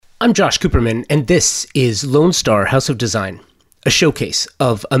I'm Josh Cooperman, and this is Lone Star House of Design, a showcase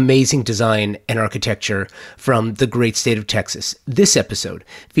of amazing design and architecture from the great state of Texas. This episode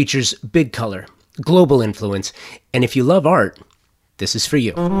features big color, global influence, and if you love art, this is for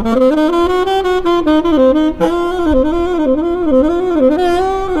you.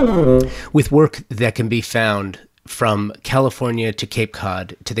 With work that can be found from California to Cape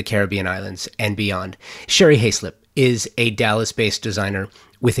Cod to the Caribbean islands and beyond, Sherry Hayslip is a Dallas-based designer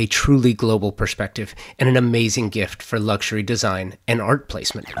with a truly global perspective and an amazing gift for luxury design and art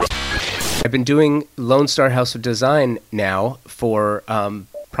placement. I've been doing Lone Star House of Design now for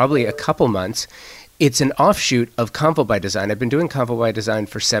probably a couple months. It's an offshoot of Convo by Design. I've been doing Convo by Design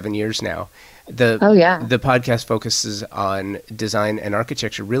for 7 years now. The podcast focuses on design and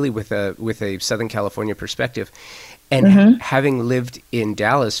architecture, really with a Southern California perspective. And having lived in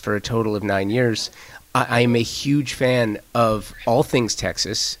Dallas for a total of 9 years, I am a huge fan of all things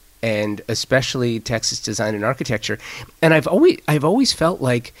Texas, and especially Texas design and architecture. And I've always felt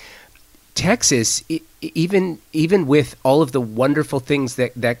like Texas, even with all of the wonderful things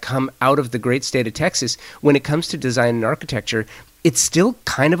that come out of the great state of Texas, when it comes to design and architecture, it's still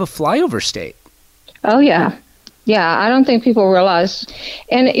kind of a flyover state. Oh yeah, yeah. I don't think people realize,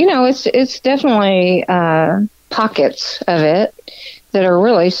 and it's definitely pockets of it that are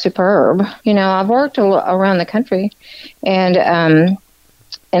really superb. I've worked around the country and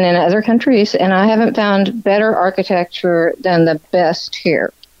in other countries, and I haven't found better architecture than the best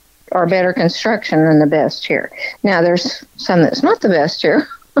here, or better construction than the best here. Now, there's some that's not the best here,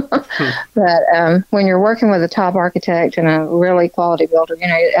 but when you're working with a top architect and a really quality builder,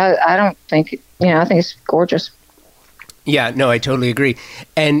 I don't think, I think it's gorgeous. Yeah, no, I totally agree.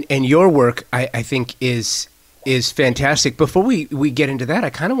 And your work, I think, is fantastic. Before we get into that, I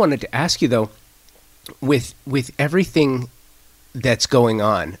kind of wanted to ask you, though, with everything that's going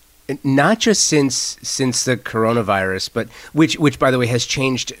on, not just since the coronavirus, but which by the way has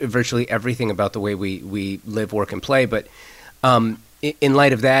changed virtually everything about the way we live, work, and play, but in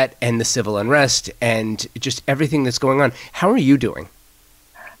light of that and the civil unrest and just everything that's going on, how are you doing?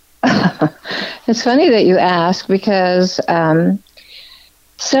 It's funny that you ask, because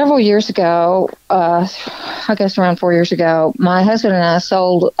several years ago, I guess around 4 years ago, my husband and I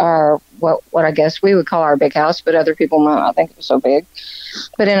sold our, what I guess we would call our big house, but other people might not think it was so big,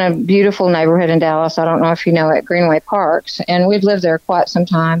 but in a beautiful neighborhood in Dallas. I don't know if you know it, Greenway Parks, and we'd lived there quite some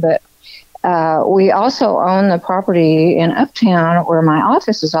time, but we also own the property in Uptown where my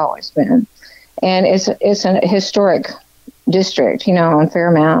office has always been, and it's a historic district, on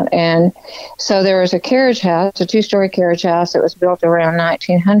Fairmount. And so there was a carriage house, a two-story carriage house that was built around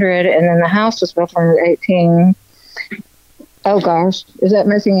 1900, and then the house was built from oh gosh, is that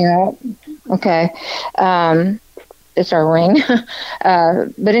messing you up? Okay. It's our ring.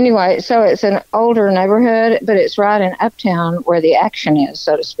 But anyway, so it's an older neighborhood, but it's right in Uptown where the action is,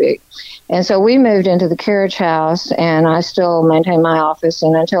 so to speak. And so we moved into the carriage house, and I still maintain my office,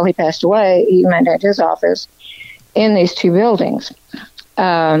 and until he passed away, he maintained his office in these two buildings,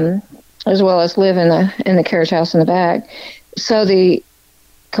 as well as live in the carriage house in the back. So the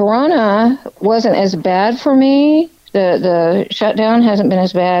corona wasn't as bad for me. The shutdown hasn't been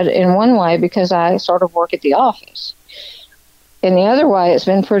as bad in one way because I sort of work at the office. In the other way, it's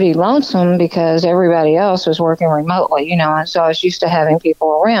been pretty lonesome because everybody else was working remotely, and so I was used to having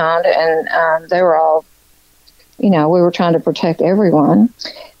people around, and they were all, we were trying to protect everyone.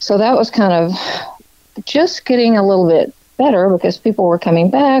 So that was kind of just getting a little bit better because people were coming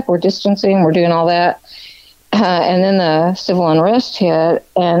back, we're distancing, we're doing all that. And then the civil unrest hit,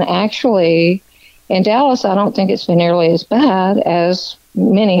 and actually in Dallas, I don't think it's been nearly as bad as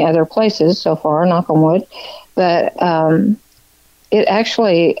many other places so far, knock on wood, but it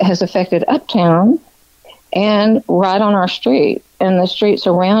actually has affected Uptown and right on our street and the streets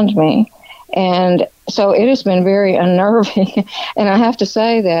around me. And so it has been very unnerving. And I have to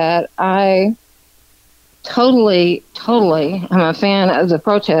say that I totally am a fan of the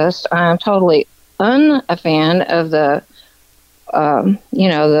protest. I'm totally a fan of the,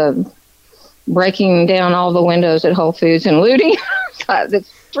 the breaking down all the windows at Whole Foods and looting. That's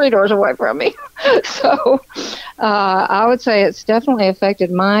 3 doors away from me. So I would say it's definitely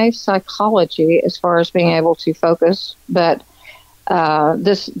affected my psychology as far as being able to focus. But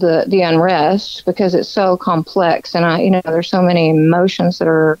the unrest, because it's so complex, and there's so many emotions that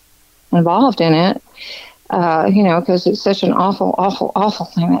are involved in it. Because it's such an awful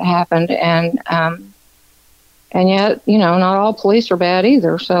thing that happened, and yet, not all police are bad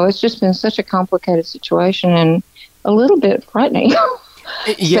either. So it's just been such a complicated situation and a little bit frightening.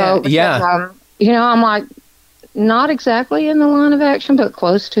 Yeah. I'm like, not exactly in the line of action, but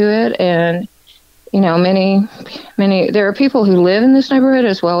close to it. And, many, there are people who live in this neighborhood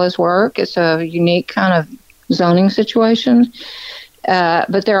as well as work. It's a unique kind of zoning situation.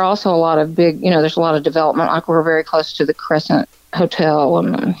 But there are also a lot of there's a lot of development. Like we're very close to the Crescent Hotel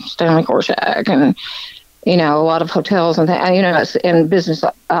and Stanley Korshak and, a lot of hotels and it's in business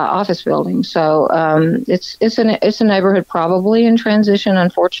office buildings. So it's a neighborhood probably in transition,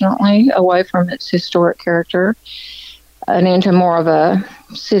 unfortunately, away from its historic character and into more of a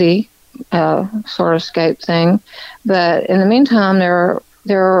city sort of scape thing. But in the meantime, there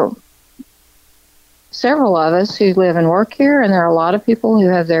are several of us who live and work here, and there are a lot of people who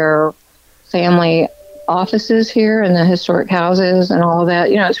have their family offices here in the historic houses and all of that.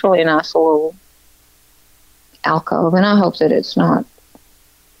 It's really a nice little alcove, and I hope that it's not,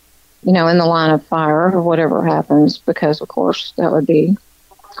 in the line of fire or whatever happens, because of course that would be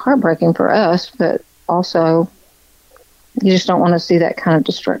heartbreaking for us, but also you just don't want to see that kind of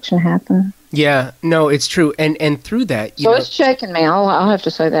destruction happen. Yeah, no, it's true. And through that, it's shaken me. I'll have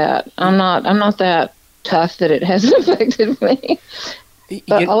to say that. I'm not that tough that it hasn't affected me.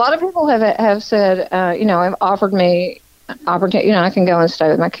 But a lot of people have said, have offered me opportunity. I can go and stay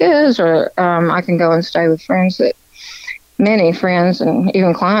with my kids, or I can go and stay with friends many friends and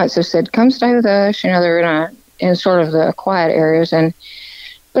even clients have said, come stay with us. They're in sort of the quiet areas,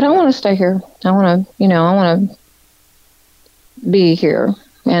 but I want to stay here. I want to be here.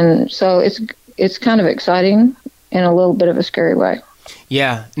 And so it's kind of exciting in a little bit of a scary way.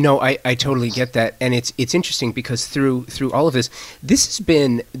 Yeah, no, I totally get that, and it's interesting because through all of this has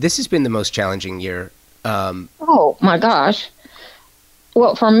been the most challenging year. Oh my gosh!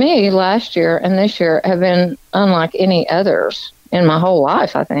 Well, for me, last year and this year have been unlike any others in my whole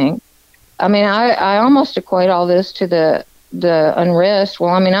life. I think. I mean, I almost equate all this to the unrest.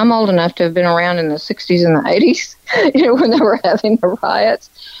 Well, I mean, I'm old enough to have been around in the 60s and the 80s, when they were having the riots.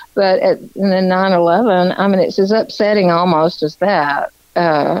 But in the 9/11, I mean, it's as upsetting almost as that.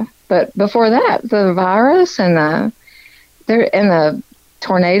 But before that, the virus and the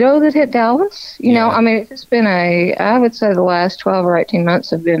tornado that hit Dallas, I mean, it's been I would say the last 12 or 18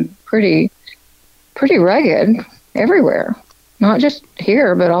 months have been pretty rugged everywhere, not just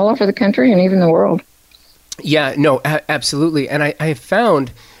here, but all over the country and even the world. Yeah, no, absolutely. And I have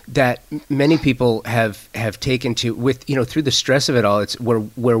found that many people have taken to through the stress of it all. It's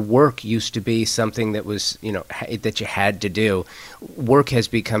where work used to be something that was, that you had to do. Work has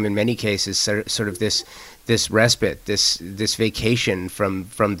become in many cases sort of this respite, this vacation from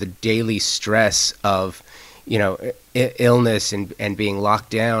the daily stress of, illness and being locked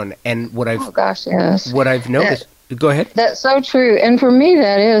down. And what I've noticed. Go ahead. That's so true. And for me,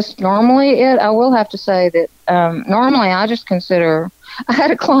 that is normally it. I will have to say that normally I just consider. I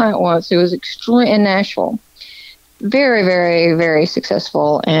had a client once who was in Nashville, very, very, very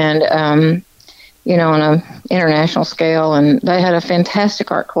successful, and on an international scale. And they had a fantastic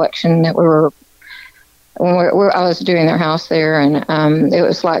art collection that I was doing their house there, and it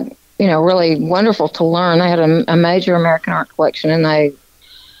was like really wonderful to learn. They had a major American art collection, and they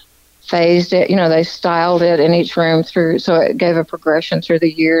phased it. They styled it in each room so it gave a progression through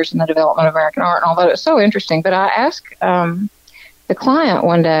the years in the development of American art and all that. It was so interesting. But I asked the client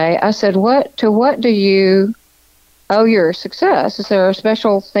one day, I said, what do you owe your success? Is there a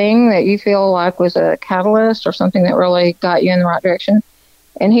special thing that you feel like was a catalyst or something that really got you in the right direction?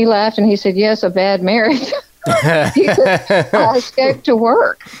 And he laughed and he said, yes, a bad marriage. He said, I escaped to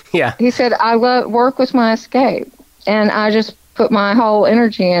work. Yeah. He said, work was my escape. And I just put my whole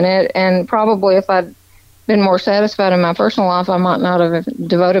energy in it. And probably if I'd been more satisfied in my personal life, I might not have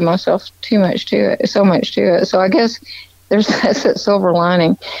devoted myself so much to it. So I guess there's that silver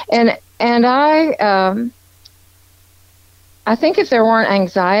lining. And I think if there weren't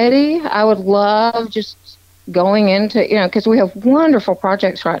anxiety, I would love just going into, because we have wonderful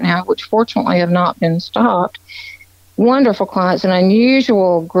projects right now, which fortunately have not been stopped. Wonderful clients, an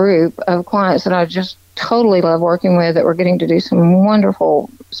unusual group of clients that I just totally love working with, that we're getting to do some wonderful,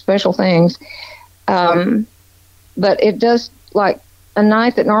 special things. But it does, like a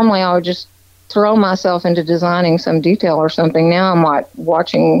night that normally I would just throw myself into designing some detail or something. Now I'm like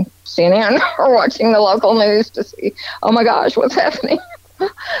watching CNN or watching the local news to see, oh my gosh, what's happening?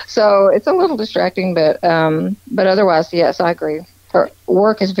 So it's a little distracting, but otherwise, yes, I agree.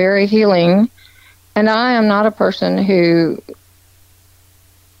 Work is very healing, and I am not a person who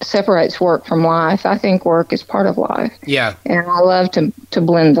separates work from life. I think work is part of life. Yeah. And I love to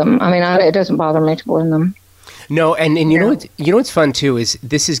blend them. I mean, it doesn't bother me to blend them. No, and you know what's fun too is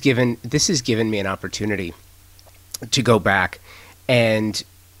this has given me an opportunity to go back and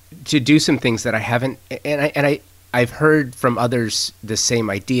do some things that I haven't, I've heard from others the same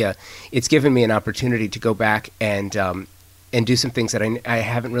idea. It's given me an opportunity to go back and do some things that I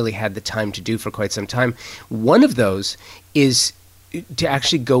haven't really had the time to do for quite some time. One of those is to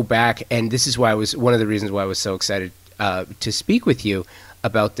actually go back, and this is why one of the reasons why I was so excited to speak with you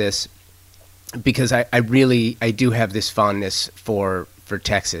about this, because I do have this fondness for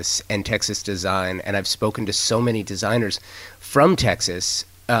Texas and Texas design, and I've spoken to so many designers from Texas,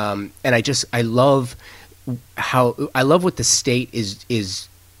 and I love what the state is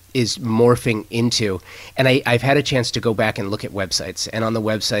morphing into. And I've had a chance to go back and look at websites, and on the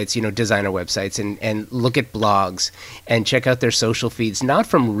websites, designer websites, and look at blogs and check out their social feeds, not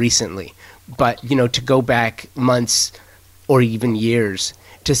from recently, but, to go back months or even years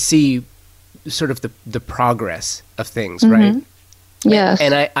to see sort of the progress of things, right? Yes.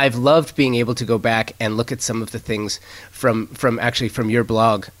 And I've loved being able to go back and look at some of the things from your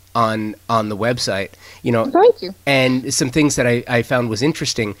blog on the website, Thank you. And some things that I found was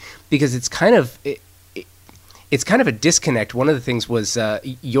interesting, because it's kind of a disconnect. One of the things was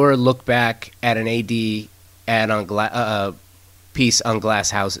your look back at an ad on piece on glass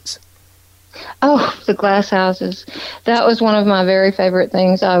houses. Oh, the glass houses. That was one of my very favorite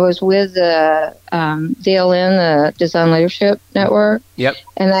things. I was with the DLN, the Design Leadership Network. Yep.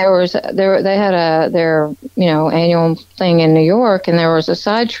 And they had their annual thing in New York, and there was a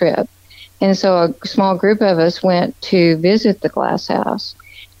side trip. And so a small group of us went to visit the glass house.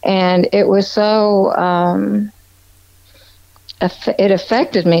 And it was so it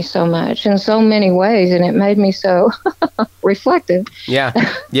affected me so much in so many ways, and it made me so reflective. Yeah.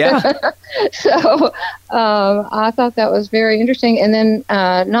 So I thought that was very interesting. And then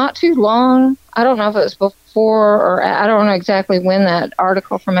not too long, I don't know if it was before, or I don't know exactly when that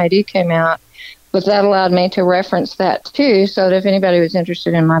article from AD came out, but that allowed me to reference that too, so that if anybody was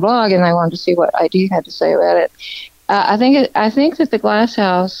interested in my blog and they wanted to see what AD had to say about it, I think that the glass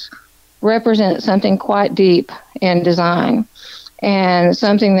house represents something quite deep in design, and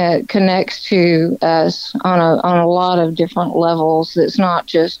something that connects to us on a lot of different levels. That's not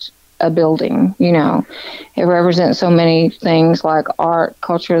just a building, It represents so many things like art,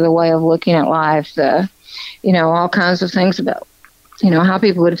 culture, the way of looking at life, all kinds of things about, how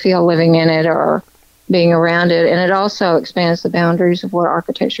people would feel living in it or being around it. And it also expands the boundaries of what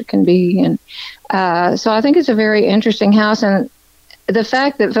architecture can be. And so I think it's a very interesting house. And the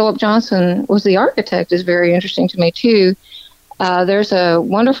fact that Philip Johnson was the architect is very interesting to me, too. There's a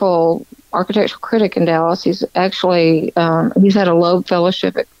wonderful architectural critic in Dallas. He's actually he's had a Loeb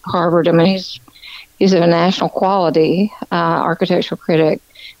Fellowship at Harvard. I mean, he's a national quality architectural critic,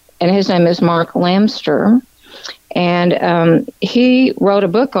 and his name is Mark Lamster. And he wrote a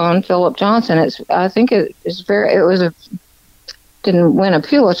book on Philip Johnson. Didn't win a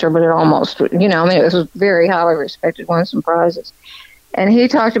Pulitzer, but it almost, it was very highly respected, won some prizes. And he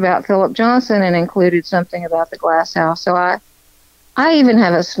talked about Philip Johnson and included something about the glass house. So I even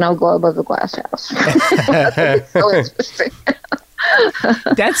have a snow globe of the glass house. I think it's so interesting.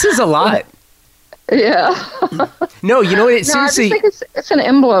 That says a lot. Yeah. No, seriously, I just think it's an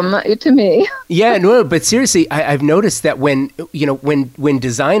emblem to me. Yeah, no, but seriously, I've noticed that when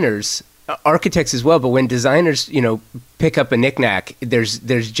designers, architects as well, but when designers, pick up a knickknack,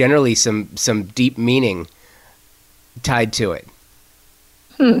 there's generally some deep meaning tied to it.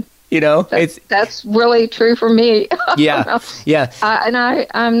 That's really true for me. Yeah.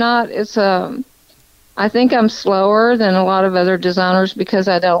 I'm not. I think I'm slower than a lot of other designers because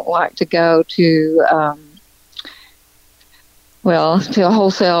I don't like to go to a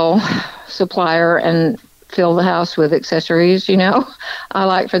wholesale supplier and fill the house with accessories. I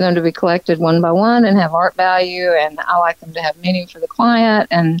like for them to be collected one by one and have art value, and I like them to have meaning for the client.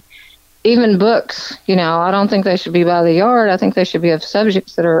 And even books, I don't think they should be by the yard. I think they should be of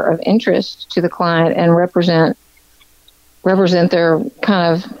subjects that are of interest to the client and represent their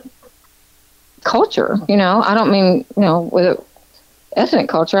kind of culture. I don't mean, with ethnic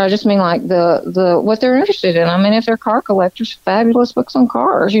culture. I just mean like the what they're interested in. I mean, if they're car collectors, fabulous books on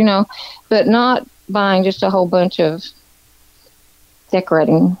cars, but not buying just a whole bunch of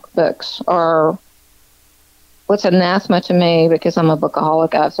decorating books. Or what's anathema to me, because I'm a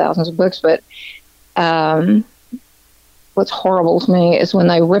bookaholic, I have thousands of books, but what's horrible to me is when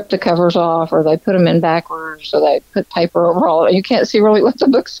they rip the covers off, or they put them in backwards, or they put paper over all of it. You can't see really what the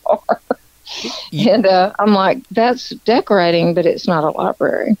books are. And I'm like, that's decorating, but it's not a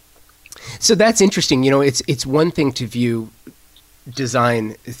library. So that's interesting. It's one thing to view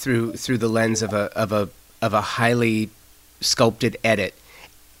design through the lens of a highly sculpted edit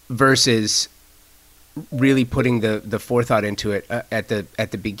versus really putting the forethought into it at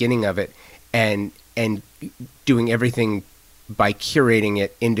the beginning of it, and doing everything by curating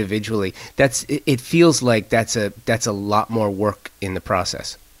it individually. It feels like that's a lot more work in the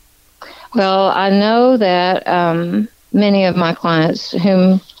process. Well, I know that many of my clients,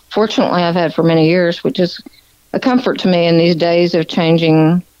 whom fortunately I've had for many years, which is a comfort to me in these days of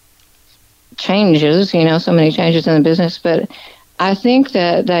changes, so many changes in the business. But I think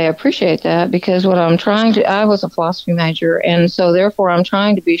that they appreciate that, because what I was a philosophy major, and so therefore I'm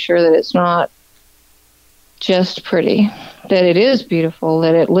trying to be sure that it's not just pretty, that it is beautiful,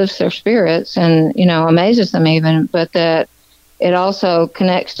 that it lifts their spirits and, amazes them even, but that it also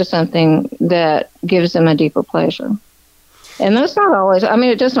connects to something that gives them a deeper pleasure. And that's not always,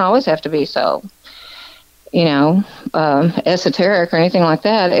 it doesn't always have to be so, esoteric or anything like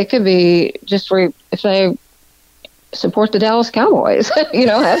that. It could be just if they support the Dallas Cowboys,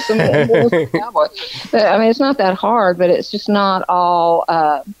 have some Cowboys. But, it's not that hard, but it's just not all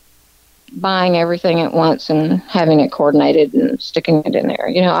buying everything at once and having it coordinated and sticking it in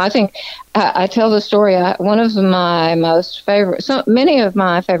there. I think I tell the story. One of my most favorite, many of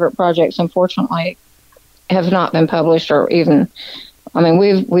my favorite projects, unfortunately, have not been published, or even,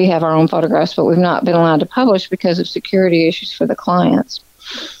 we have our own photographs, but we've not been allowed to publish because of security issues for the clients.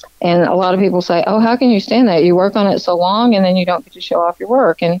 And a lot of people say, "Oh, how can you stand that? You work on it so long and then you don't get to show off your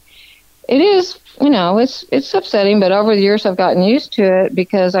work." And it is, it's upsetting, but over the years I've gotten used to it,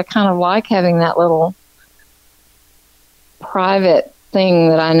 because I kind of like having that little private thing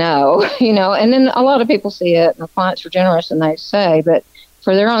that I know, and then a lot of people see it, and the clients are generous and they say, but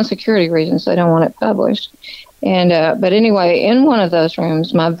for their own security reasons, they don't want it published. And, but anyway, in one of those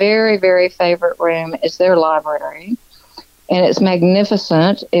rooms, my very, very favorite room is their library. And it's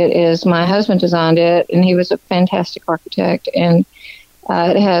magnificent. My husband designed it, and he was a fantastic architect. And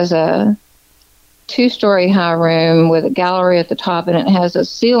it has a 2-story high room with a gallery at the top, and it has a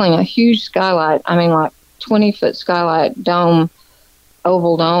ceiling, a huge skylight. Like 20-foot skylight dome,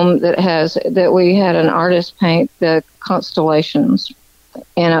 oval dome that we had an artist paint the constellations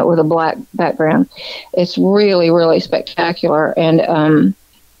in it with a black background. It's really, really spectacular. And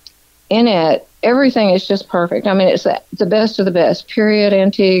in it, everything is just perfect. It's the best of the best. Period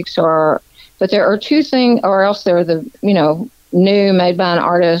antiques, but there are 2 things, or else they're the, new, made by an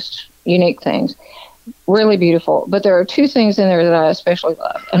artist, unique things. Really beautiful. But there are 2 things in there that I especially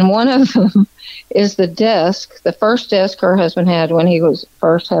love. And one of them is the desk, the first desk her husband had when he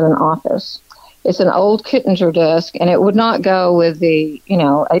first had an office. It's an old Kittinger desk, and it would not go with the,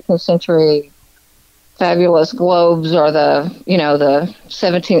 18th century fabulous globes or the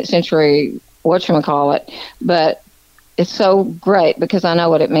 17th century whatchamacallit. But it's so great because I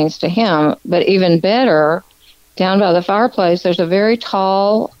know what it means to him. But even better, down by the fireplace, there's a very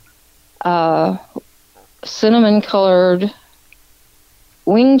tall, cinnamon-colored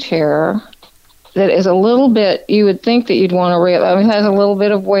wing chair that is a little bit, you would think that you'd want to rip. It has a little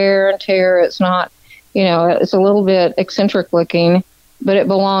bit of wear and tear. It's not, it's a little bit eccentric looking, but it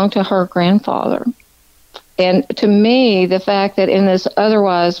belonged to her grandfather. And to me, the fact that in this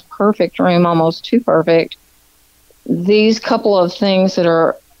otherwise perfect room, almost too perfect, these couple of things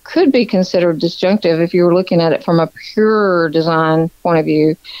that could be considered disjunctive if you were looking at it from a pure design point of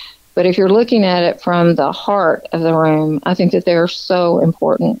view, but if you're looking at it from the heart of the room, I think that they're so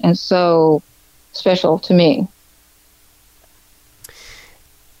important and so special to me.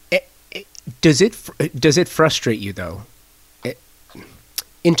 Does it frustrate you, though?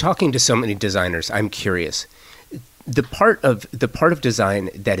 In talking to so many designers, I'm curious. The part of design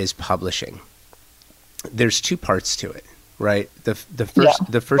that is publishing, there's 2 parts to it, right? The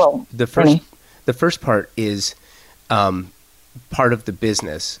first part is part of the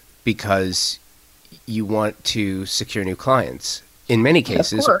business, because you want to secure new clients in many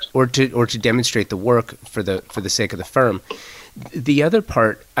cases, or to demonstrate the work for the sake of the firm. The other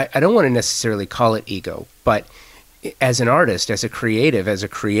part, I don't want to necessarily call it ego, but as an artist, as a creative, as a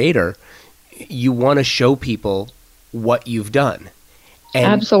creator, you want to show people what you've done. And,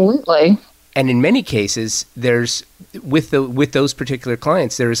 absolutely. And in many cases, there's with those particular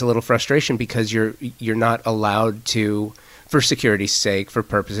clients, there is a little frustration because you're not allowed to, for security's sake, for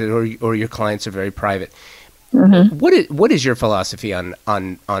purposes, or your clients are very private. Mm-hmm. What is your philosophy on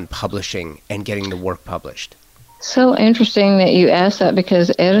publishing and getting the work published? So interesting that you asked that,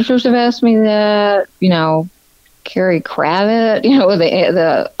 because editors have asked me that. Carrie Kravitz,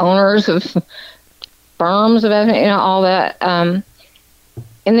 the owners of firms have asked me, all that.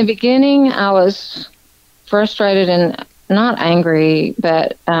 In the beginning, I was frustrated and not angry,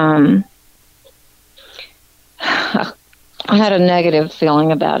 but I had a negative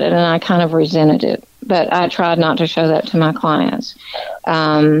feeling about it, and I kind of resented it. but I tried not to show that to my clients.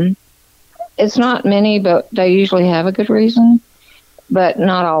 It's not many, but they usually have a good reason, but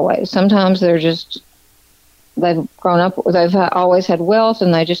not always. Sometimes they've grown up, they've always had wealth,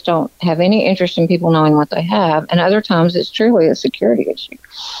 and they just don't have any interest in people knowing what they have. And other times it's truly a security issue,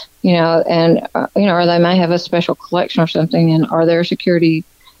 and, or they may have a special collection or something, or their security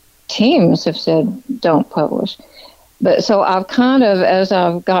teams have said, don't publish. But so I've kind of, as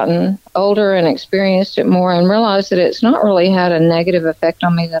I've gotten older and experienced it more and realized that it's not really had a negative effect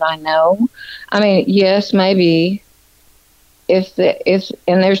on me that I know. I mean, yes, maybe and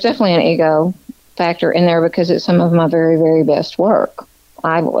there's definitely an ego factor in there because it's some of my very, very best work,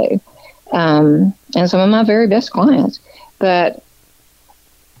 I believe, and some of my very best clients. But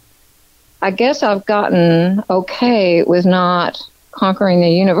I guess I've gotten okay with not conquering the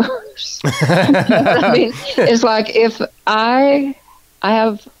universe. I mean, it's like if I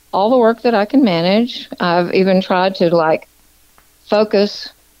have all the work that I can manage. I've even tried to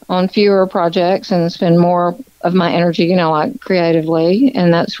focus on fewer projects and spend more of my energy, creatively.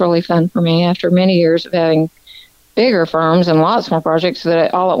 And that's really fun for me after many years of having bigger firms and lots more projects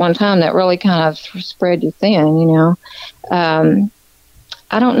that all at one time that really kind of spread you thin,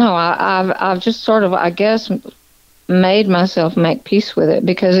 I don't know. I've just sort of, I guess, made myself make peace with it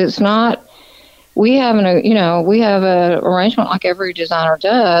because it's not, we have a arrangement like every designer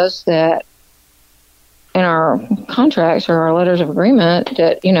does that in our contracts or our letters of agreement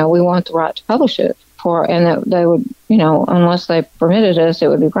that, we want the right to publish it for, and that they would, unless they permitted us, it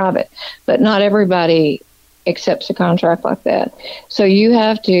would be private. But not everybody accepts a contract like that. So you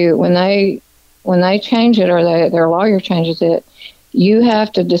have to, when they change it or their lawyer changes it, you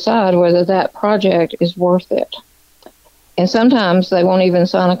have to decide whether that project is worth it. And sometimes they won't even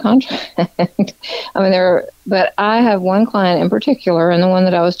sign a contract. But I have one client in particular, and the one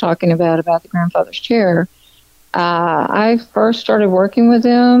that I was talking about the grandfather's chair. I first started working with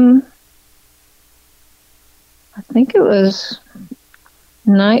them, I think it was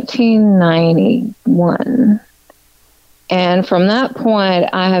 1991. And from that point,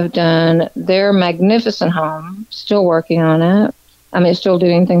 I have done their magnificent home, still working on it. Still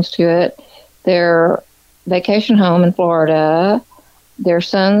doing things to it. Their vacation home in Florida, their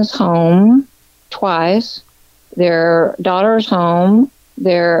son's home twice, their daughter's home.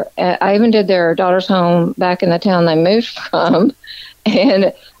 I even did their daughter's home back in the town they moved from,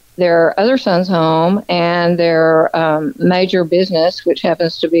 and their other son's home, and their major business, which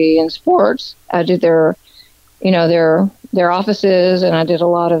happens to be in sports. I did their offices, and I did a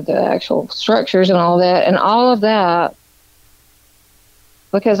lot of the actual structures and all of that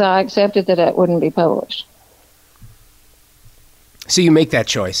because I accepted that it wouldn't be published. So you make that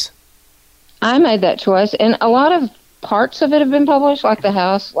choice. I made that choice, and a lot of parts of it have been published, like the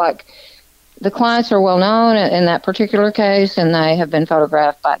house. Like the clients are well known in that particular case, and they have been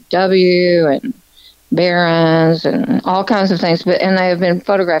photographed by W and Barron's and all kinds of things. And they have been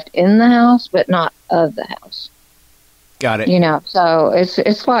photographed in the house, but not of the house. Got it. So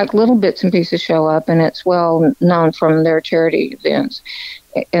it's like little bits and pieces show up, and it's well known from their charity events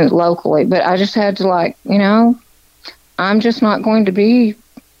and locally. But I just had to I'm just not going to be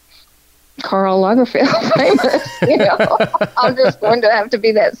Karl Lagerfeld famous. I'm just going to have to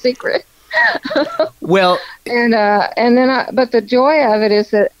be that secret. Well, but the joy of it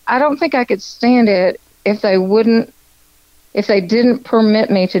is that I don't think I could stand it if they didn't permit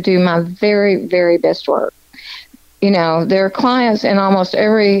me to do my very, very best work. Their clients in almost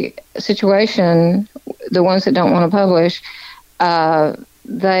every situation, the ones that don't want to publish,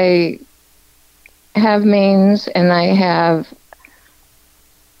 they have means and they have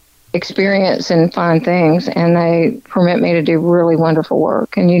experience in fine things, and they permit me to do really wonderful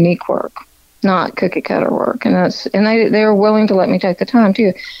work and unique work, not cookie cutter work. And they're willing to let me take the time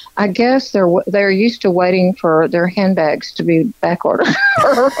too. I guess they're used to waiting for their handbags to be back ordered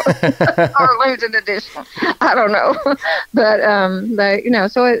or limited edition. I don't know, but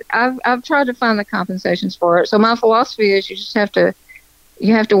I've tried to find the compensations for it. So my philosophy is you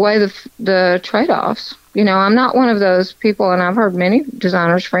have to weigh the trade-offs. I'm not one of those people, and I've heard many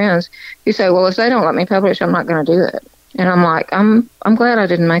designers, friends, who say, well, if they don't let me publish, I'm not going to do it. And I'm like, I'm glad I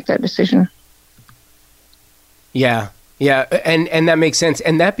didn't make that decision. Yeah. Yeah. And that makes sense.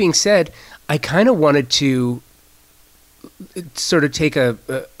 And that being said, I kind of wanted to sort of take a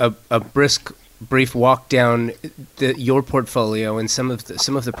brief walk down your portfolio and some of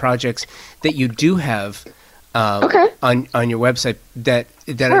the projects that you do have on your website that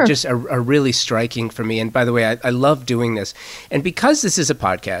Sure. are really striking for me. And by the way, I love doing this. And because this is a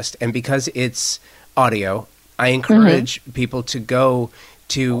podcast and because it's audio, I encourage people to go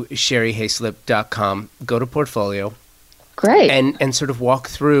to sherryhayslip.com, go to portfolio, Great. and sort of walk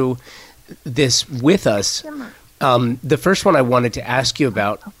through this with us. The first one I wanted to ask you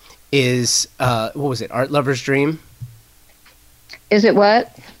about is, what was it? Art Lover's Dream? Is it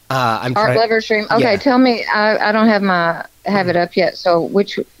what? Art Lover's Dream. Okay, tell me. I don't have it up yet. So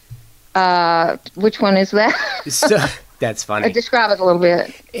which one is that? So, that's funny. Describe it a little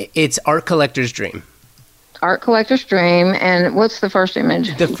bit. It's Art Collector's Dream. Art Collector's Dream. And what's the first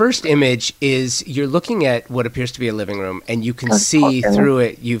image? The first image is you're looking at what appears to be a living room, and you can see through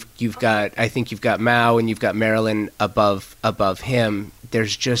it. You've got, I think you've got Mao and you've got Marilyn above him.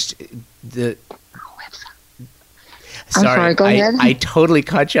 There's just the. Sorry, go ahead. I totally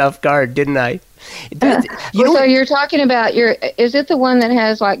caught you off guard, didn't I? So you're talking about is it the one that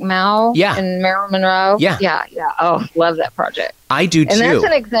has like Mao and Marilyn Monroe? Yeah. Oh, love that project. I do too. And that's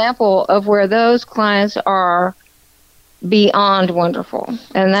an example of where those clients are beyond wonderful.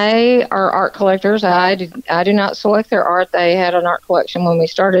 And they are art collectors. I do not select their art. They had an art collection when we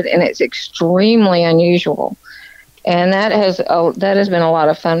started, and it's extremely unusual. And that has been a lot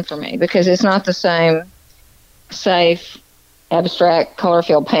of fun for me because it's not the same safe, abstract color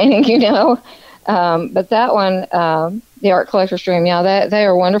field painting, but that one, the Art Collector's Dream, they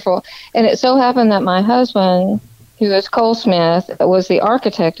are wonderful. And it so happened that my husband, who is Cole Smith, was the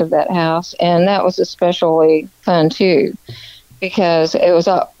architect of that house, and that was especially fun too, because it was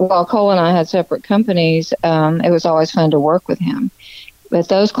while Cole and I had separate companies, it was always fun to work with him. But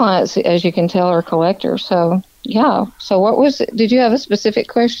those clients, as you can tell, are collectors. So yeah. So did you have a specific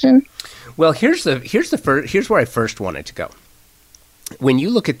question? Well, here's where I first wanted to go. When you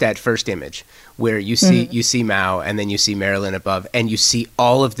look at that first image, where you see Mao and then you see Marilyn above, and you see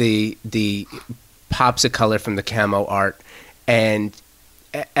all of the pops of color from the camo art, and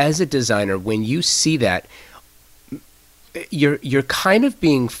as a designer, when you see that, you're kind of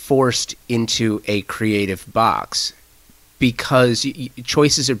being forced into a creative box because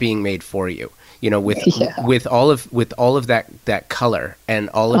choices are being made for you. With all of that color and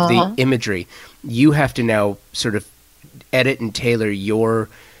all of the imagery, you have to now sort of edit and tailor your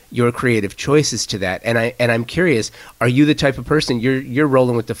creative choices to that. And I'm curious, are you the type of person you're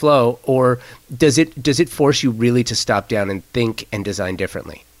rolling with the flow, or does it force you really to stop down and think and design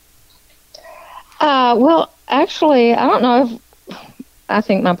differently? Well, actually, I don't know if I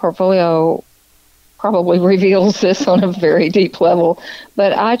think my portfolio probably reveals this on a very deep level,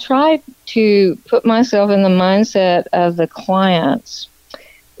 but I try to put myself in the mindset of the clients,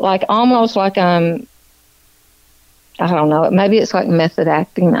 almost like I don't know, maybe it's like method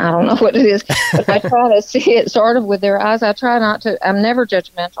acting. I don't know what it is, but I try to see it sort of with their eyes. I try not to, I'm never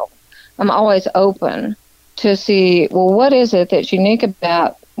judgmental. I'm always open to see, well, what is it that's unique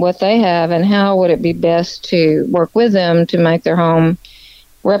about what they have, and how would it be best to work with them to make their home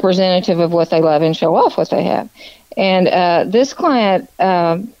representative of what they love and show off what they have. And this client,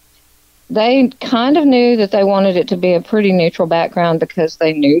 they kind of knew that they wanted it to be a pretty neutral background because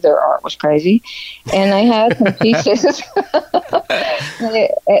they knew their art was crazy. And they had some pieces.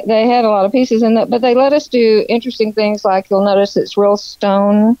 they had a lot of pieces in that, but they let us do interesting things, like you'll notice it's real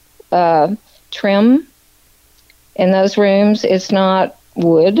stone trim in those rooms. It's not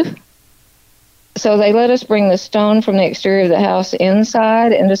wood. So they let us bring the stone from the exterior of the house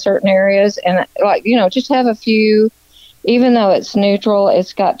inside into certain areas, and just have a few, even though it's neutral,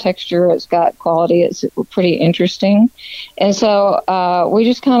 it's got texture, it's got quality, it's pretty interesting. And so we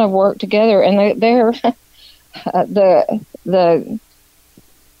just kind of work together, and they're the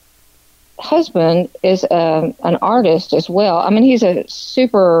husband is an artist as well. I mean, he's a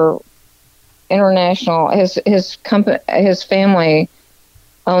super international, his company, his family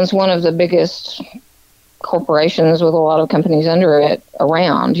owns one of the biggest corporations with a lot of companies under it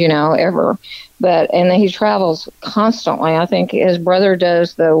around, ever. And he travels constantly. I think his brother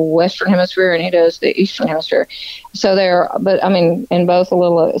does the Western Hemisphere and he does the Eastern Hemisphere. So in both a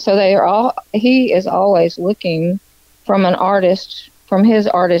little, so he is always looking from his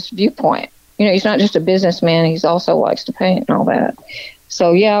artist viewpoint. He's not just a businessman, he's also likes to paint and all that.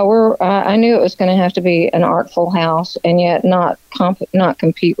 So yeah, I knew it was going to have to be an artful house, and yet not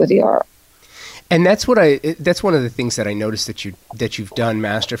compete with the art. And that's one of the things that I noticed that you've done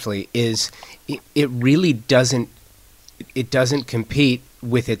masterfully is it really doesn't compete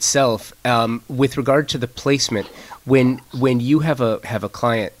with itself with regard to the placement. When you have a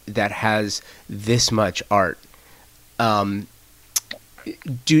client that has this much art,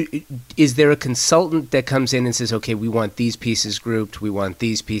 is there a consultant that comes in and says, okay, we want these pieces grouped, we want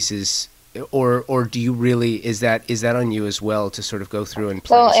these pieces or do you really, is that on you as well to sort of go through and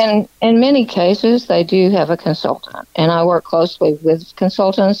Well, place? in many cases, they do have a consultant, and I work closely with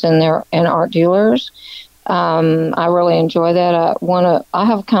consultants and art dealers. I really enjoy that. I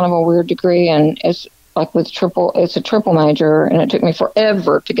have kind of a weird degree, and it's like it's a triple major, and it took me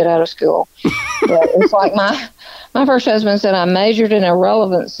forever to get out of school. But it's like my first husband said I majored in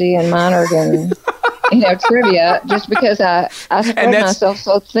irrelevancy and minored in trivia, just because I spread myself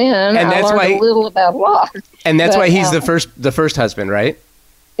so thin. And I learned a little about a lot. And that's why he's the first husband, right?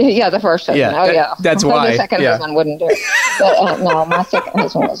 Yeah, the first husband. Yeah, that's why. The second husband wouldn't do it. But no, my second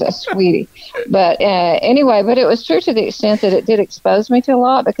husband was a sweetie. But anyway, but it was true to the extent that it did expose me to a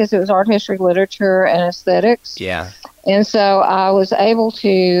lot, because it was art history, literature, and aesthetics. Yeah. And so I was able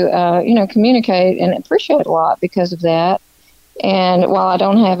to, communicate and appreciate a lot because of that. And while I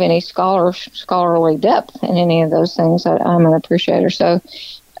don't have any scholarly depth in any of those things, I'm an appreciator. So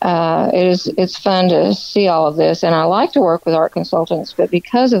it's fun to see all of this. And I like to work with art consultants, but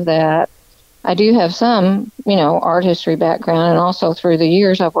because of that, I do have some, art history background. And also through the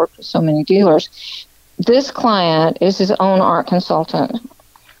years, I've worked with so many dealers. This client is his own art consultant.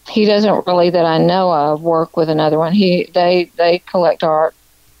 He doesn't really, that I know of, work with another one. They collect art,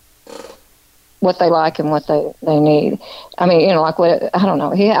 what they like and what they need. I mean, I don't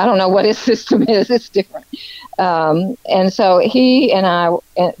know. I don't know what his system is. It's different. And so he and I,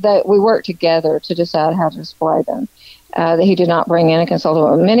 we worked together to decide how to display them. He did not bring in a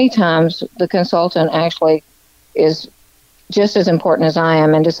consultant. Many times the consultant actually is just as important as I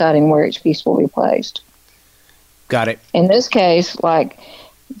am in deciding where each piece will be placed. Got it. In this case,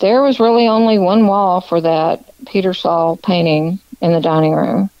 there was really only one wall for that Peter Saul painting in the dining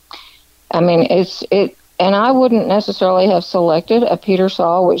room. I mean, and I wouldn't necessarily have selected a Peter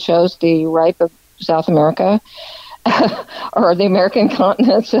Saul, which shows the rape of South America or the American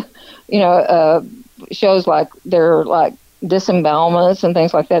continents, shows they're disembowelments and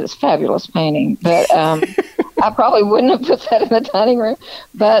things like that. It's fabulous painting, but I probably wouldn't have put that in the dining room,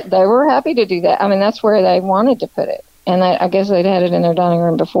 but they were happy to do that. I mean, that's where they wanted to put it. And I guess they'd had it in their dining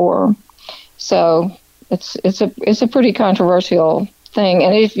room before. So it's a pretty controversial thing.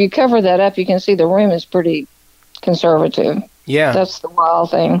 And if you cover that up, you can see the room is pretty conservative. Yeah. That's the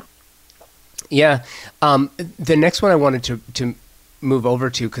wild thing. Yeah. The next one I wanted to move over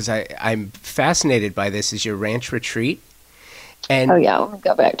to, because I'm fascinated by this, is your ranch retreat. And oh, yeah. Let me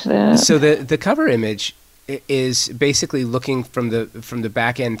go back to that. So the cover image is basically looking from the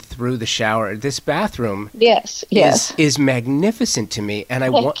back end through the shower. This bathroom, yes, is magnificent to me, and I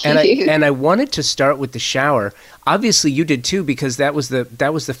wanted to start with the shower. Obviously, you did too, because that was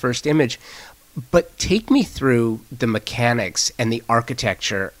the first image. But take me through the mechanics and the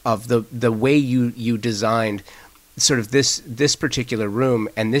architecture of the way you designed sort of this particular room,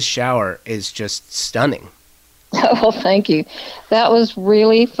 and this shower is just stunning. Oh, thank you. That was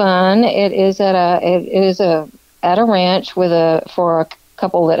really fun. It is at a ranch for a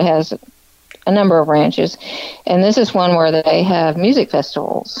couple that has a number of ranches, and this is one where they have music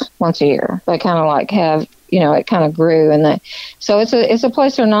festivals once a year. They kind of have, it kind of grew, and so it's a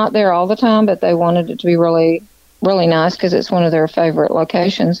place they're not there all the time, but they wanted it to be really, really nice because it's one of their favorite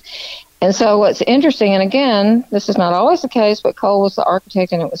locations. And so what's interesting, and again, this is not always the case, but Cole was the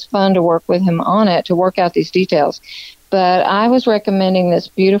architect, and it was fun to work with him on it, to work out these details. But I was recommending this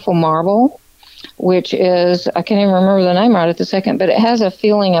beautiful marble, which is, I can't even remember the name right at the second, but it has a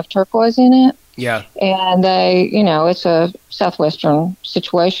feeling of turquoise in it. Yeah. And it's a Southwestern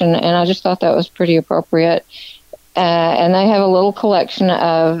situation, and I just thought that was pretty appropriate. And they have a little collection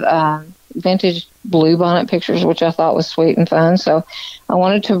of vintage bluebonnet pictures, which I thought was sweet and fun. So I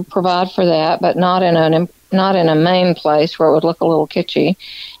wanted to provide for that, but not in a main place where it would look a little kitschy.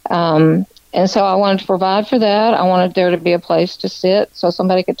 And so I wanted to provide for that. I wanted there to be a place to sit so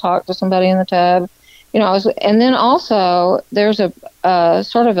somebody could talk to somebody in the tub. And then also there's a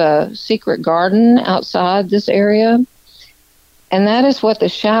sort of a secret garden outside this area. And that is what the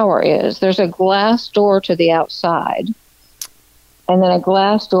shower is. There's a glass door to the outside, and then a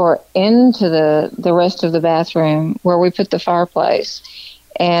glass door into the rest of the bathroom where we put the fireplace.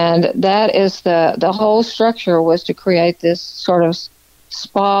 And that is the whole structure was to create this sort of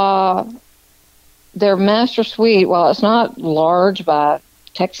spa. Their master suite, while it's not large by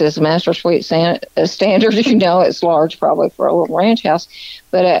Texas master suite standards, it's large probably for a little ranch house,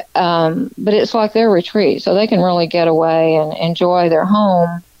 but it's like their retreat, so they can really get away and enjoy their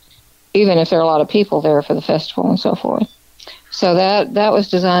home, even if there are a lot of people there for the festival and so forth. So that was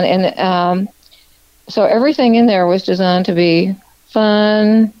designed, and so everything in there was designed to be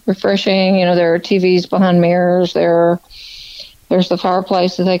fun, refreshing. There are TVs behind mirrors. There There's the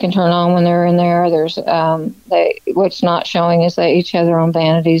fireplace that they can turn on when they're in there. There's what's not showing is they each have their own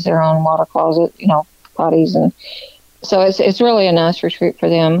vanities, their own water closet, potties, and so it's really a nice retreat for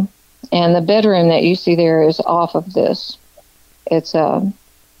them. And the bedroom that you see there is off of this. It's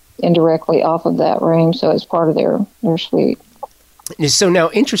indirectly off of that room, so it's part of their suite. So now,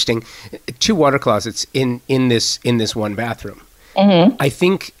 interesting, 2 water closets in this one bathroom. Mm-hmm. I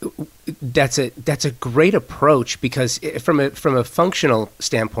think that's a great approach, because from a functional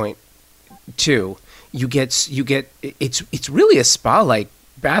standpoint too, you get it's really a spa-like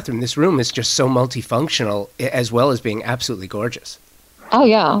bathroom. This room is just so multifunctional, as well as being absolutely gorgeous. Oh,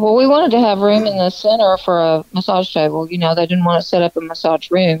 yeah. Well, we wanted to have room in the center for a massage table. They didn't want to set up a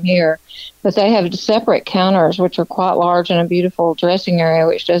massage room here. But they have separate counters, which are quite large, and a beautiful dressing area,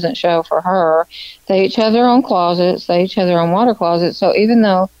 which doesn't show for her. They each have their own closets. They each have their own water closets. So even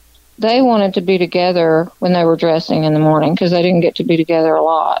though they wanted to be together when they were dressing in the morning, because they didn't get to be together a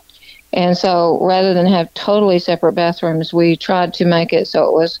lot. And so rather than have totally separate bathrooms, we tried to make it so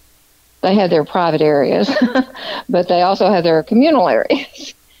it was, they had their private areas, but they also had their communal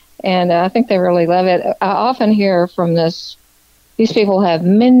areas. And I think they really love it. I often hear from these people have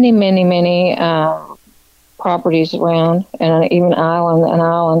many, many, many properties around, and even an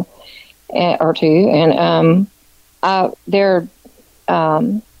island or two. And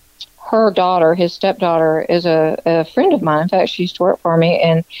her daughter, his stepdaughter, is a friend of mine. In fact, she used to work for me,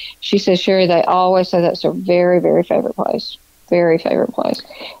 and she says, Sherry, they always say that's their very, very favorite place. Very favorite place.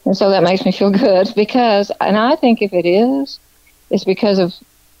 And so that makes me feel good, because, and I think if it is, it's because of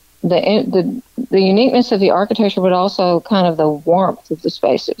the uniqueness of the architecture, but also kind of the warmth of the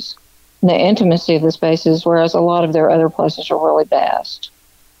spaces, and the intimacy of the spaces, whereas a lot of their other places are really vast.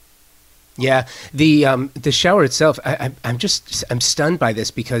 Yeah, the shower itself, I'm stunned by this,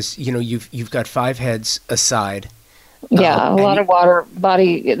 because you've got 5 heads aside. Yeah, a lot of water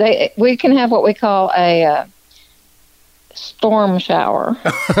body. We can have what we call a storm shower.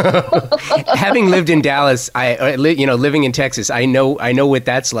 Having lived in Dallas, living in Texas, I know what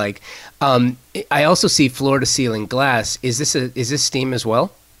that's like. I also see floor to ceiling glass. Is this steam as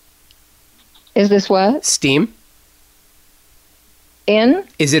well? Is this what? Steam?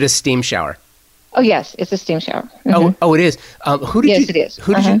 Is it a steam shower? Oh yes, it's a steam shower. Mm-hmm. Oh, it is. Yes, it is.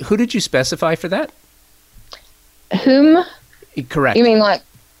 Who did you specify for that? Whom? Correct. You mean like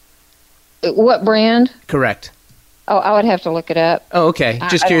what brand? Correct. Oh, I would have to look it up. Oh, okay.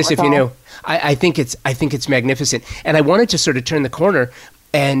 Just curious if you knew. I think it's magnificent, and I wanted to sort of turn the corner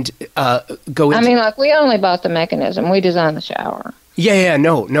and go into... I mean, like, we only bought the mechanism. We designed the shower. Yeah,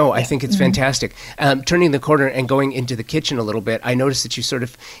 no, I think it's fantastic. Turning the corner and going into the kitchen a little bit, I noticed that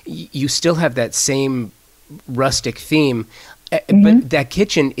you still have that same rustic theme, but that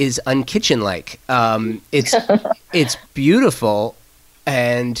kitchen is unkitchen-like. It's beautiful,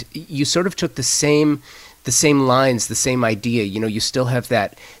 and you sort of took the same lines, the same idea. You still have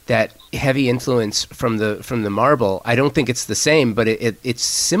that heavy influence from the marble. I don't think it's the same, but it's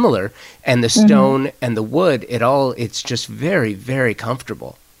similar. And the stone and the wood, it's just very, very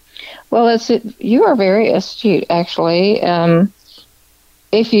comfortable. Well, you are very astute, actually.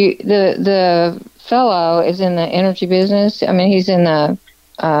 If the fellow is in the energy business, I mean, he's in the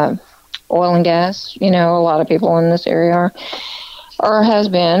oil and gas. A lot of people in this area are. Or has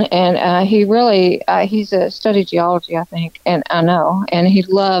been, and he really, he's studied geology, I think, and I know, and he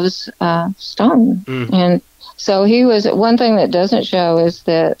loves stone. And so one thing that doesn't show is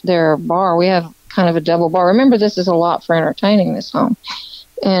that their bar, we have kind of a double bar. Remember, this is a lot for entertaining this home.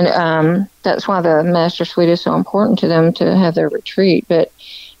 And that's why the master suite is so important to them to have their retreat. But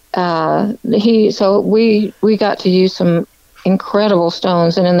we got to use some incredible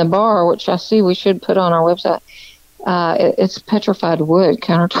stones, and in the bar, which I see we should put on our website, it's petrified wood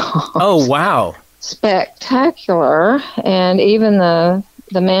countertops. Oh, wow. Spectacular. And even the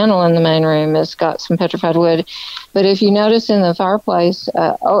mantle in the main room has got some petrified wood. But if you notice in the fireplace,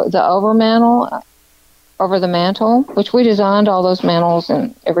 the over mantle over the mantle, which we designed all those mantles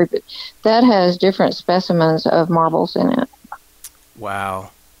and that has different specimens of marbles in it. Wow.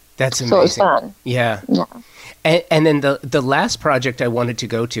 That's amazing. So it's fun. Yeah. And then the last project I wanted to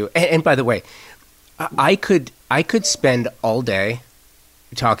go to, and by the way, I could spend all day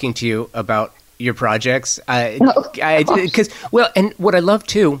talking to you about your projects. Because and what I love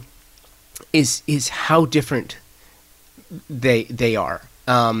too is how different they are.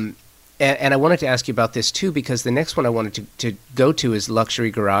 And I wanted to ask you about this too, because the next one I wanted to go to is Luxury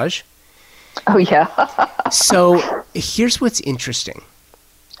Garage. Oh yeah. So here's what's interesting.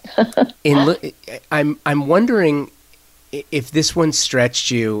 I'm wondering if this one stretched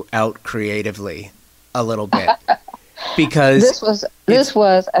you out creatively a little bit. because this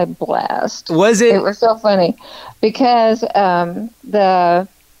was a blast. Was it? It was so funny because the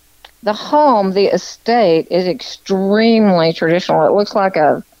home, the estate, is extremely traditional. It looks like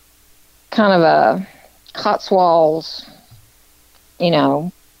a kind of a Cotswolds,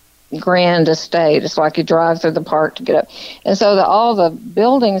 grand estate. It's like you drive through the park to get up. And so all the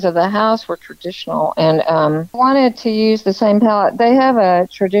buildings of the house were traditional, and wanted to use the same palette. They have a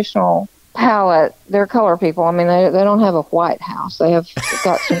traditional palette. They're color people. I mean, they don't have a white house. They have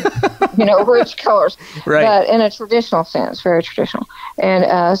got some, rich colors, right. But in a traditional sense, very traditional.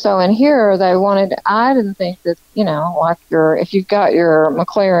 And so in here, I didn't think that, like if you've got your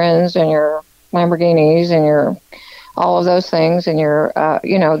McLarens and your Lamborghinis and your all of those things, and your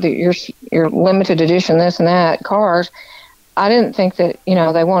your limited edition this and that cars, I didn't think that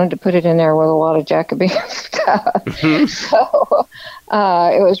they wanted to put it in there with a lot of Jacobean stuff. Mm-hmm. So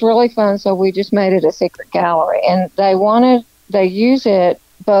it was really fun. So we just made it a secret gallery, and they use it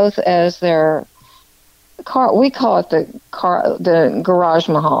both as their car. We call it the garage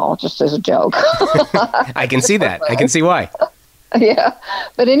mahal, just as a joke. I can see that. I can see why. Yeah,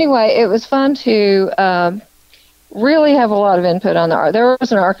 but anyway, it was fun to really have a lot of input on the art. There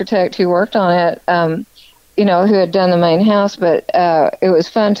was an architect who worked on it, who had done the main house, but it was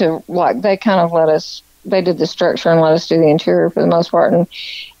fun to, they kind of they did the structure and let us do the interior for the most part. And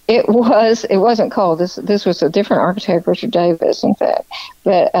it wasn't Cole. This was a different architect, Richard Davis, in fact.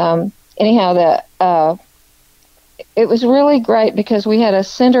 But anyhow, it was really great because we had a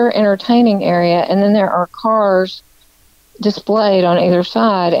center entertaining area, and then there are cars displayed on either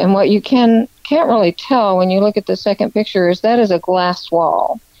side. And what you can't really tell when you look at the second picture is that is a glass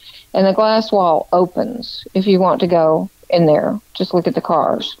wall, and the glass wall opens if you want to go in there. Just look at the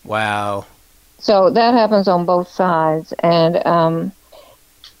cars. Wow. So that happens on both sides, and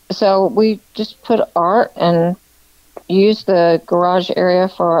so we just put art and used the garage area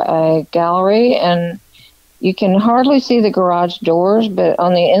for a gallery, and you can hardly see the garage doors, but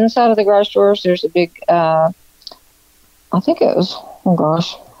on the inside of the garage doors there's a big I think it was, oh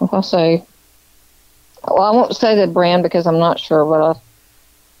gosh, if I say, well, I won't say the brand because I'm not sure, but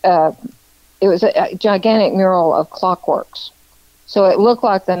it was a gigantic mural of clockworks. So it looked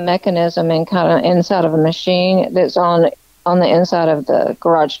like the mechanism in kind of inside of a machine that's on the inside of the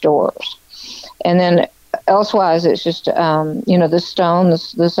garage doors. And then elsewise, it's just, the stone,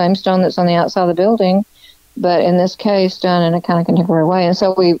 the same stone that's on the outside of the building, but in this case, done in a kind of contemporary way. And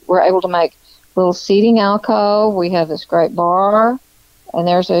so we were able to make little seating alcove. We have this great bar, and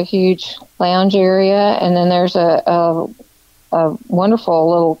there's a huge lounge area, and then there's a wonderful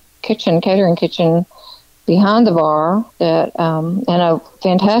little catering kitchen behind the bar and a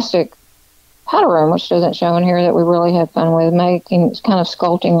fantastic powder room, which doesn't show in here, that we really had fun with making, kind of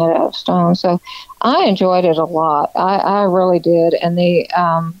sculpting it out of stone. So I enjoyed it a lot. I really did. And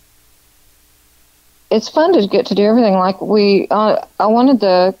it's fun to get to do everything. Like I wanted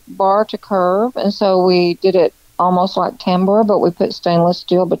the bar to curve, and so we did it almost like timber, but we put stainless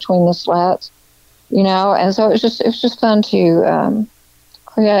steel between the slats, and so it was just fun to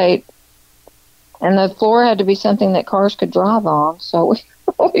create. And the floor had to be something that cars could drive on, so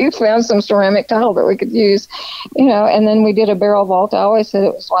we found some ceramic tile that we could use, and then we did a barrel vault. I always said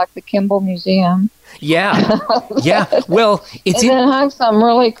it was like the Kimball Museum. Yeah, yeah. Well, and then hung some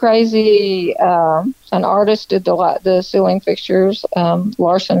really crazy. An artist did the ceiling fixtures,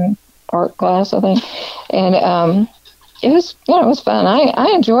 Larson Art Glass, I think, and it was fun.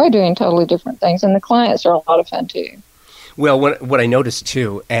 I enjoy doing totally different things, and the clients are a lot of fun too. Well, what I noticed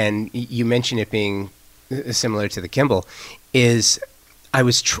too, and you mentioned it being similar to the Kimball, is I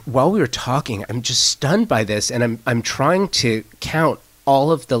was while we were talking, I'm just stunned by this, and I'm trying to count all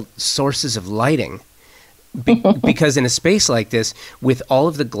of the sources of lighting, because in a space like this, with all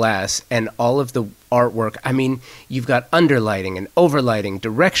of the glass and all of the artwork, I mean, you've got underlighting and overlighting,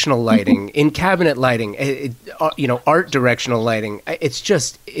 directional lighting, in-cabinet lighting, art directional lighting.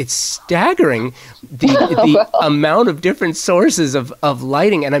 It's staggering the amount of different sources of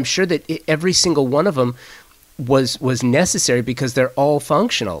lighting, and I'm sure that every single one of them was necessary because they're all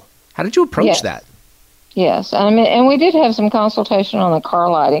functional. How did you approach that? Yes, I mean, and we did have some consultation on the car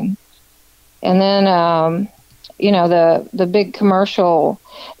lighting, and then the big commercial,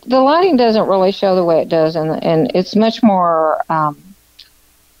 the lighting doesn't really show the way it does, and it's much more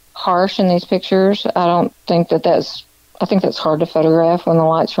harsh in these pictures. I think that's hard to photograph when the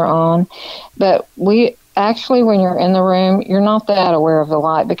lights are on, but we actually, when you're in the room, you're not that aware of the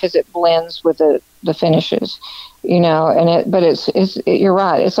light because it blends with the finishes. But you're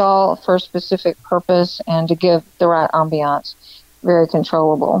right. It's all for a specific purpose and to give the right ambiance. very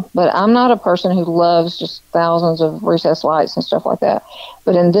controllable. But I'm not a person who loves just thousands of recessed lights and stuff like that.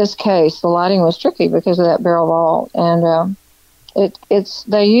 But in this case, the lighting was tricky because of that barrel vault, and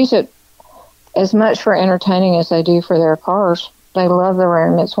they use it as much for entertaining as they do for their cars. They love the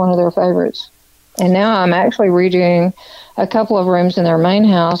room. It's one of their favorites. And now I'm actually redoing a couple of rooms in their main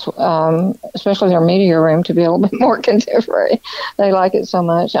house, especially their media room, to be a little bit more contemporary. They like it so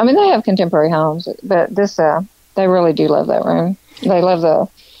much. I mean, they have contemporary homes, but this, they really do love that room. They love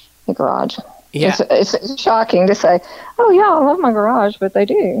the garage. Yeah. It's shocking to say, oh, yeah, I love my garage, but they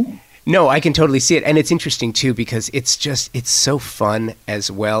do. No, I can totally see it. And it's interesting, too, because it's so fun as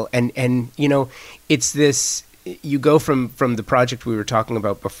well. And you know, it's this... You go from the project we were talking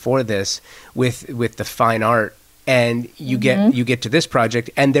about before this with the fine art, and you get to this project,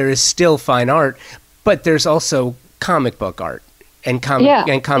 and there is still fine art, but there's also comic book art and comic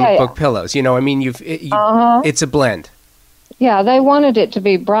book pillows. You know, I mean, it's a blend. Yeah, they wanted it to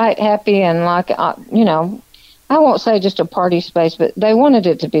be bright, happy, and like you know, I won't say just a party space, but they wanted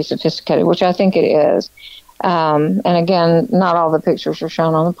it to be sophisticated, which I think it is. And again, not all the pictures are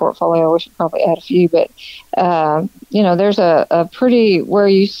shown on the portfolio. We should probably add a few, but, you know, there's a pretty, where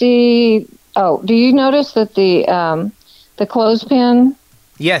you see, do you notice that the clothespin?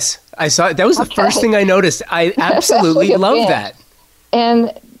 Yes, I saw it. That was the first thing I noticed. I absolutely love that.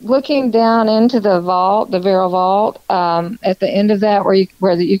 And looking down into the vault, the barrel vault, at the end of that, where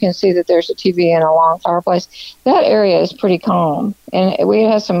you can see that there's a TV and a long fireplace, that area is pretty calm. And we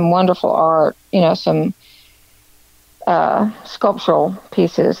have some wonderful art, you know, some sculptural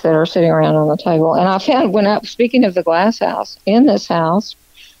pieces that are sitting around on the table. And I found, speaking of the glass house, in this house,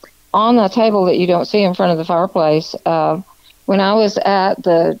 on the table that you don't see in front of the fireplace, when I was at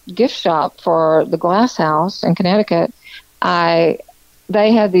the gift shop for the glass house in Connecticut,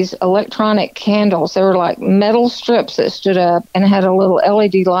 they had these electronic candles. They were like metal strips that stood up and had a little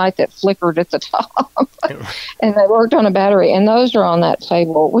LED light that flickered at the top. And they worked on a battery. And those are on that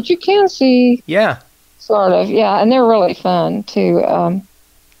table, which you can see. Yeah. Sort of, yeah, and they're really fun to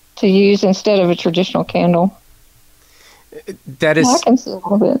use instead of a traditional candle. That is, I can see a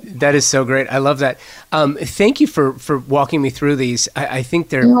little bit. That is so great. I love that. Thank you for walking me through these. I think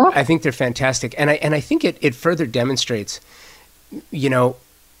they're fantastic, and I think it further demonstrates, you know,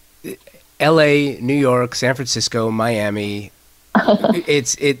 L.A., New York, San Francisco, Miami.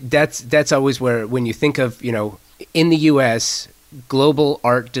 That's always where, when you think of, you know, in the U.S., global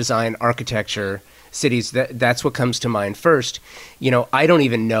art, design, architecture cities, that's what comes to mind first. You know, I don't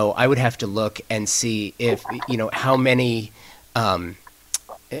even know. I would have to look and see if, you know, how many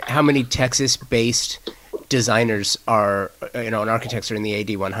Texas-based designers are, you know, and architects are in the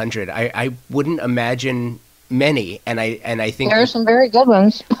AD 100. I wouldn't imagine many, and I think there are some very good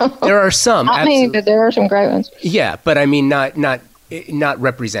ones. There are some. Not many, but there are some great ones. Yeah, but I mean, not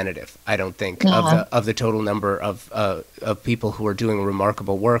representative, I don't think, of the total number of people who are doing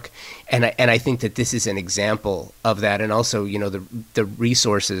remarkable work, and I think that this is an example of that. And also, you know, the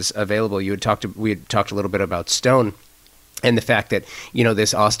resources available. We had talked a little bit about stone, and the fact that, you know,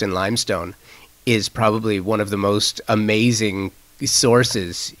 this Austin limestone is probably one of the most amazing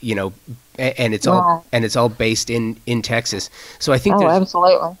sources, you know, and it's all based in Texas. So I think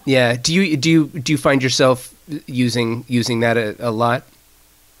absolutely. Yeah. Do you find yourself using that a lot?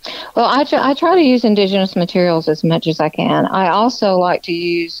 Well, I try to use indigenous materials as much as I can. I also like to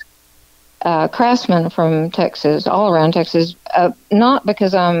use craftsmen from Texas, all around Texas, not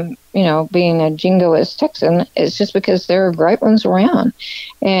because I'm, you know, being a jingoist Texan. It's just because there are great ones around,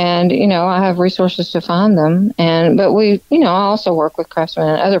 and, you know, I have resources to find them. But we, you know, I also work with craftsmen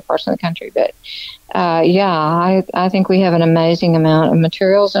in other parts of the country. But I think we have an amazing amount of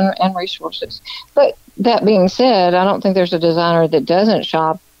materials and resources. But that being said, I don't think there's a designer that doesn't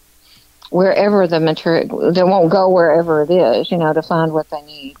shop wherever the material, they won't go wherever it is, you know, to find what they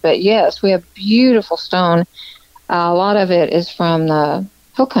need. But yes, we have beautiful stone. A lot of it is from the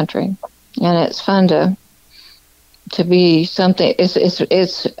hill country, and it's fun to be something.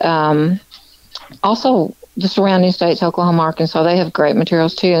 It's also the surrounding states, Oklahoma, Arkansas. They have great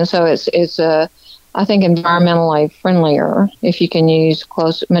materials too, and so it's I think environmentally friendlier if you can use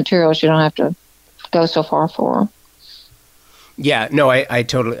close materials. You don't have to go so far for. Yeah, no, I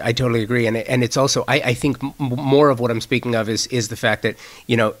totally agree, and it's also I think more of what I'm speaking of is the fact that,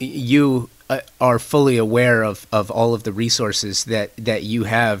 you know, you are fully aware of all of the resources that you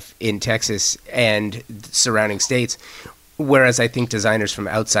have in Texas and surrounding states, whereas I think designers from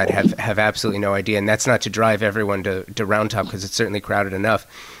outside have absolutely no idea, and that's not to drive everyone to Round Top, because it's certainly crowded enough,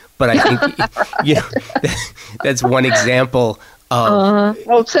 but I think you know, that's one example of.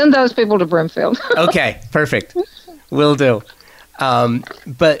 Well, send those people to Brimfield. Okay, perfect, will do.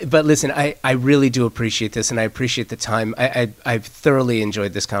 But listen, I really do appreciate this, and I appreciate the time. I've thoroughly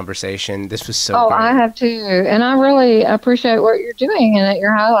enjoyed this conversation. This was so great. I have too. And I really appreciate what you're doing and that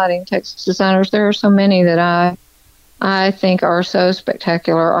you're highlighting Texas designers. There are so many that I think are so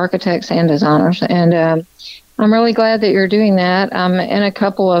spectacular, architects and designers. And I'm really glad that you're doing that. I'm in a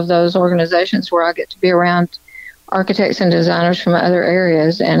couple of those organizations where I get to be around architects and designers from other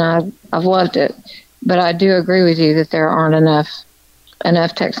areas, and I've loved it. But I do agree with you that there aren't enough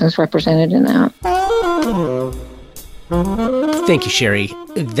Texans represented in that. Thank you, Sherry.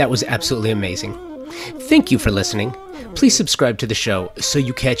 That was absolutely amazing. Thank you for listening. Please subscribe to the show so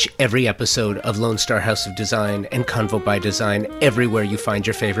you catch every episode of Lone Star House of Design and Convo by Design everywhere you find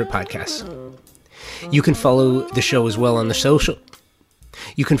your favorite podcasts. You can follow the show as well on the social.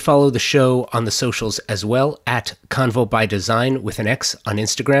 You can follow the show on the socials as well at Convo by Design with an X on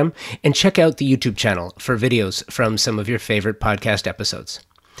Instagram, and check out the YouTube channel for videos from some of your favorite podcast episodes.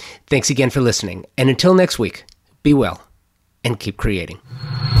 Thanks again for listening, and until next week, be well and keep creating.